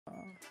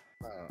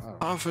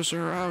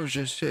Officer, I was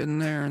just sitting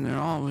there, and then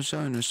all of a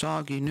sudden a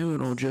soggy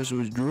noodle just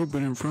was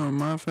drooping in front of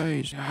my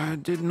face. I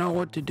didn't know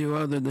what to do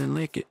other than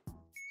lick it.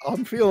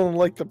 I'm feeling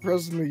like the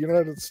President of the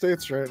United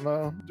States right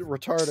now.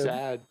 Retarded.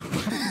 Sad.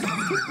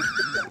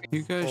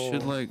 You guys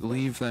should, like,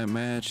 leave that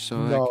match so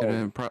No.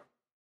 I could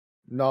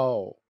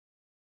No.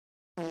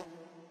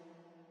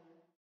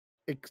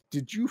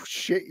 Did you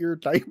shit your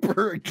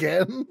diaper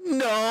again?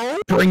 No!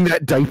 Bring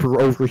that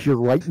diaper over here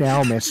right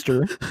now,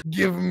 mister.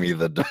 Give me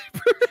the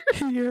diaper.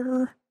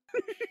 Here.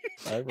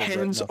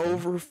 Hands nothing.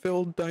 over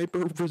filled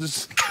diaper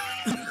was...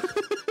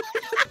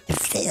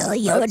 Fill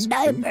your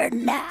diaper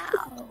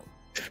now.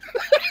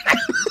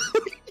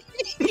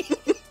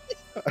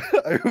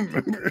 I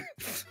remember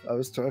I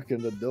was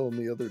talking to Dylan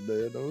the other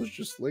day, and I was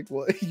just like,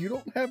 "What? You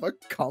don't have a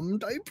cum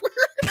diaper?"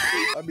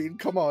 I mean,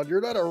 come on,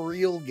 you're not a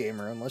real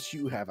gamer unless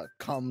you have a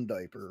cum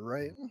diaper,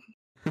 right?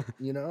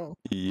 You know?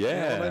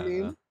 Yeah. You know what I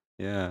mean?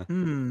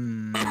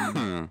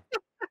 Yeah.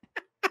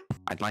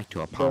 I'd like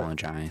to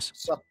apologize.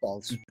 Suck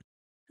balls.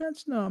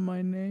 That's not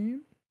my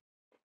name.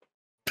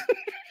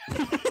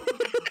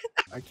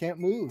 I can't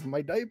move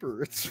my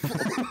diaper. It's full.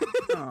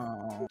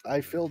 Oh. I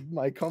filled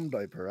my cum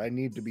diaper. I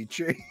need to be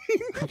changed.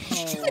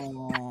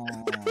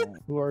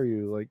 Who are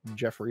you? Like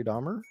Jeffrey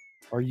Dahmer?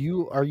 Are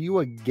you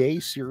a gay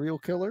serial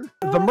killer?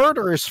 The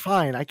murder is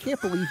fine. I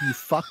can't believe you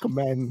fuck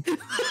men.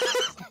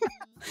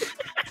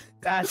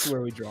 That's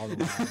where we draw the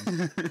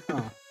line.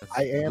 Huh.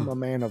 I am a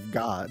man of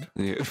God.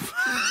 Yeah.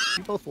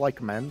 You both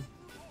like men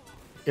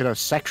in a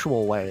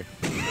sexual way.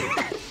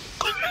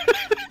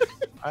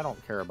 I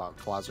don't care about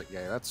closet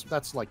gay.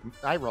 That's like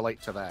I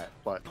relate to that,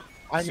 but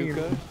I mean,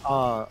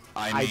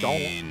 I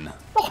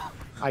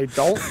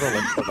don't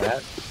relate to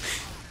that.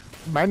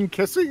 Men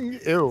kissing,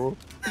 ew.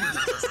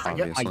 I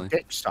get my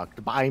dick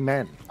sucked by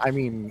men. I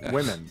mean,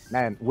 women,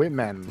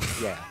 women.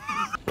 Yeah.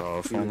 Bro,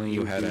 if only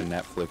you had a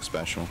Netflix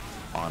special.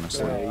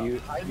 Honestly,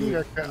 I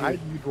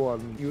need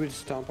one. You would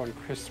stomp on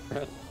Chris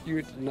Pratt. You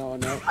would no.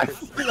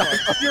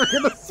 You're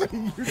gonna say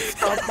you'd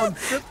stomp on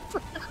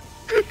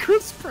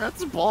Chris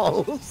Pratt's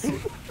balls.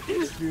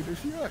 Dude,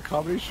 if you had a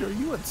comedy show,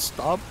 you would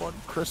stomp on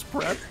Chris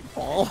Pratt's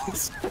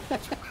balls.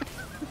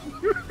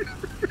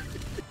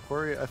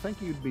 Corey, I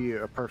think you'd be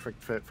a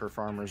perfect fit for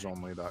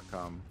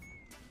FarmersOnly.com.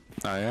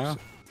 Oh yeah?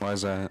 Why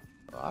is that?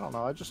 I don't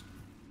know. It's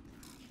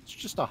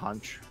just a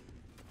hunch.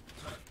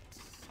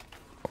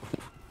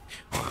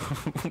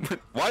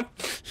 What?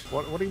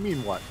 What do you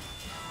mean, what?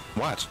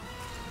 What?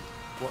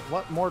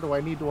 What more do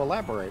I need to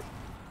elaborate?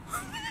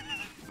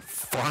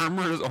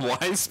 Farmers?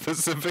 Why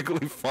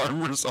specifically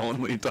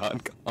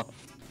FarmersOnly.com?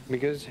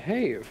 Because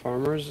hey,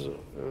 farmers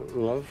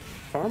love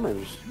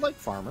farmers. I like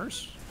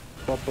farmers.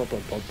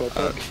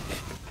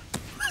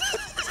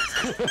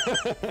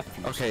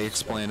 Okay,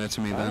 explain it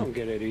to me then. I don't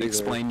get it either.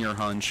 Explain your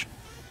hunch.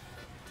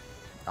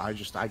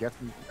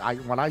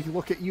 When I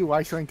look at you,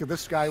 I think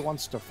this guy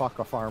wants to fuck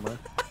a farmer.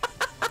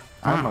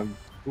 I'm a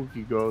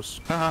spooky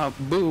ghost. Ah,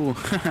 boo.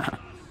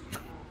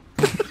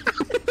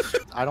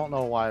 I don't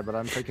know why, but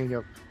I'm thinking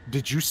of,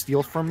 did you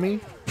steal from me?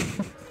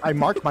 I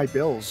mark my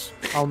bills.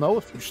 I'll know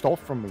if you stole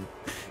from me.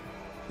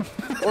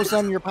 What was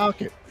that in your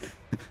pocket?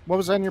 What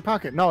was that in your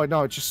pocket? No,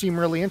 it just seemed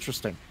really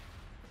interesting.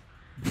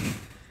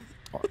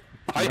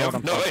 I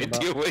have no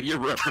idea what you're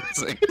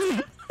referencing.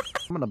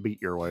 I'm gonna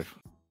beat your wife.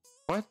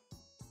 What?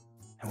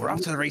 And we're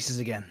off to the races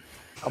again.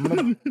 I'm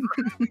gonna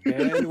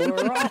And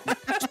we're off.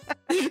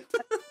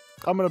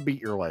 I'm gonna beat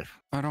your wife.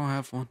 I don't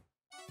have one.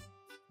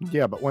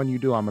 Yeah, but when you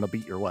do, I'm gonna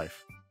beat your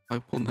wife. I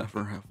will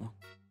never have one.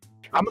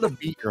 I'm gonna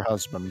beat your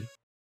husband.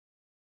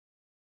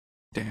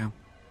 Damn.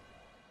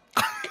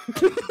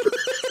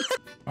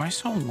 Why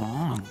so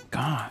long?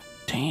 God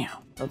damn.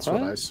 That's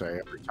what I say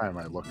every time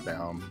I look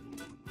down.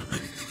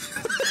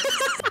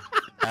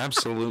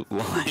 Absolute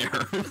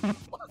liar.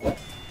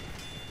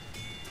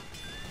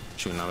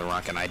 Shoot another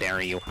rocket, I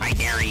dare you. I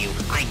dare you.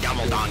 I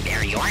double dong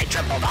dare you. I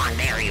triple dong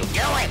dare you. Do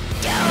it.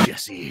 Do it.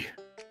 Jesse,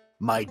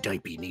 my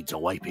diaper needs a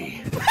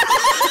wipey.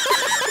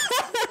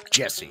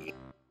 Jesse,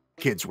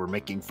 kids were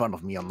making fun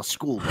of me on the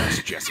school bus,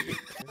 Jesse.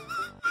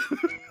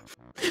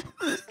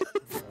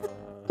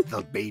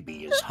 The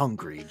baby is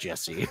hungry,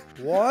 Jesse.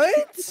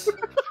 What?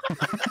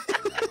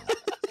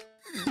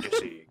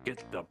 Jesse,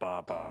 get the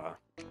baba.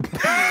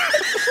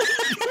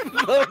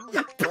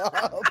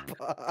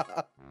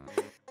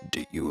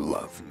 Do you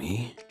love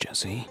me,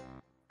 Jesse?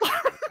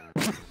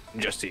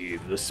 Jesse,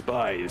 the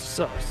spy is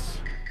sus.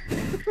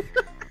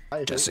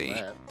 Jesse,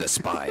 the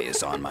spy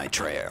is on my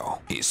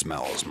trail. He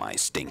smells my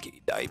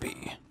stinky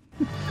diaper.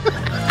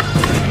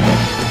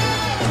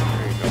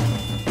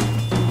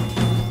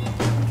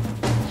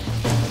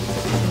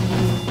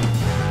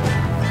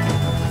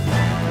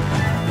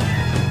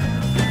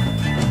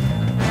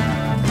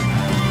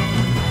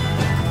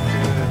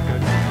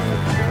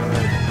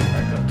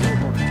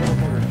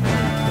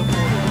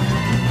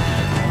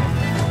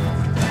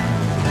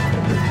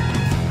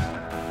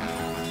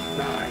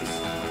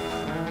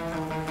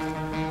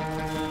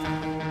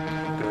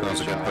 That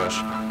was a good push.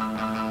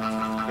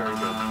 Very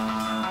good.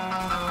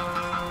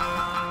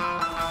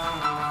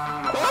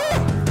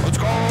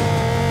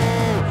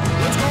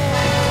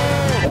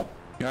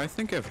 I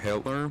think if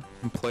Hitler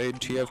played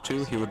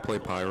TF2, he would play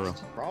Pyro.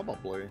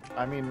 Probably.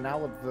 I mean, now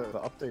with the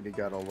update he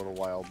got a little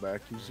while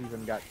back, he's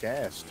even got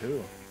gas,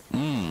 too.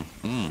 Wom,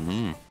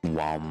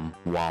 wom,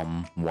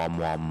 wom, wom,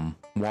 wom,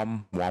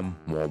 wom, wom,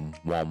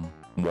 wom,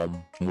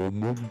 wom,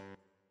 wom.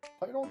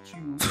 Why don't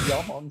you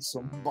yum on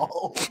some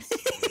balls?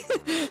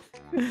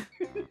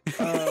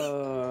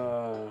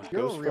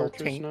 You're a real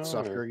taint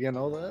sucker, you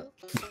know that?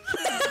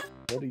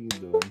 What are you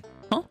doing?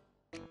 Huh?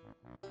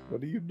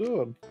 What are you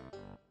doing?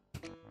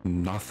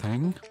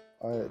 Nothing.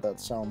 That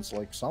sounds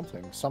like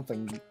something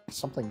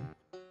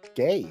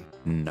gay.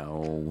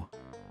 No.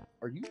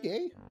 Are you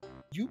gay?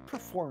 You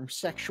perform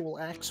sexual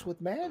acts with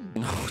men.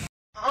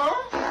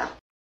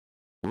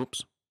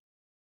 Whoops.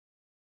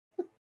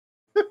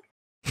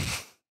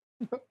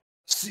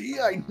 See,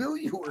 I knew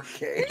you were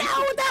gay.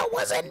 No, that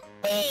wasn't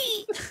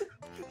me!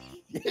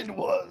 It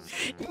was.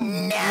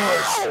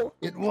 No!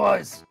 It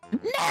was. No!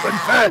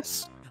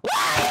 Confess!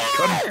 Liar!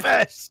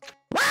 Confess!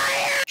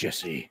 Liar!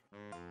 Jesse,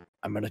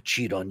 I'm gonna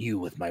cheat on you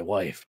with my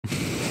wife.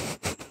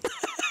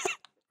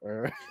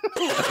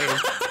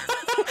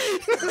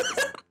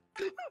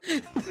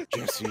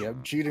 Jesse,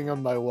 I'm cheating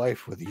on my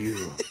wife with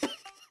you.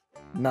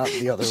 Not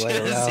the other way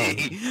around.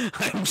 Jesse,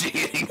 I'm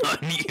cheating on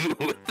you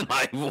with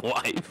my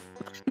wife.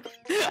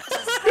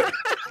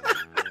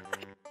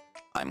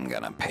 I'm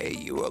gonna pay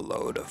you a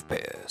load of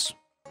piss.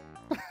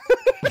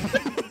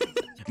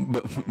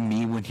 But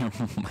me when your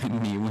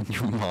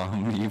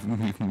mom, me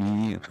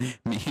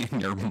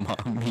and your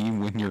mom, me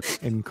when you're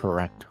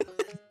Incorrect.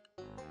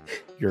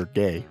 You're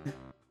gay.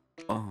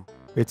 oh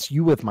It's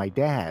you with my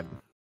dad.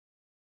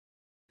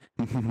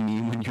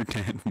 me when you're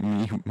dead,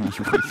 me when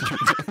you're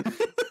dead.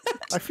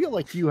 I feel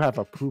like you have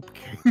a poop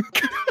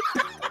kink.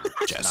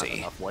 Jesse, Not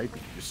enough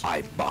wipes.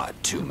 I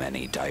bought too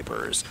many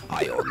diapers.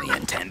 I only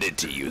intended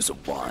to use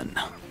one.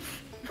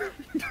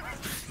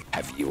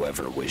 Have you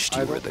ever wished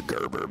you were the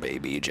Gerber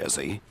baby,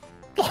 Jesse?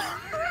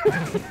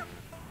 I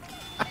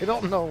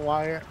don't know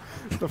why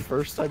the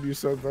first time you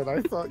said that,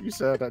 I thought you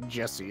said,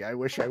 Jesse, I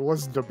wish I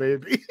wasn't a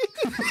baby.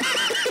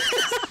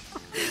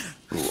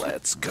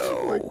 Let's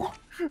go.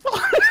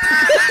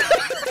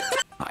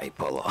 I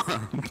pull up.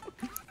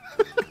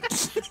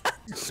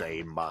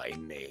 Say my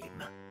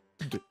name.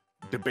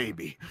 The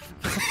baby.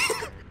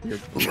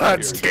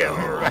 Let's go.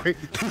 Right.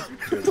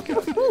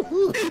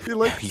 He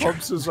like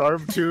pumps his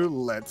arm too.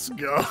 Let's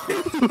go.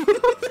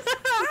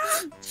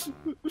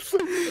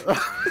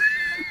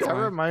 That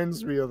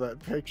reminds me of that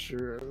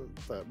picture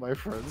that my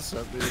friend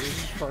sent me.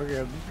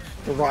 Fucking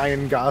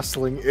Ryan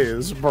Gosling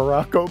is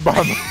Barack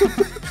Obama.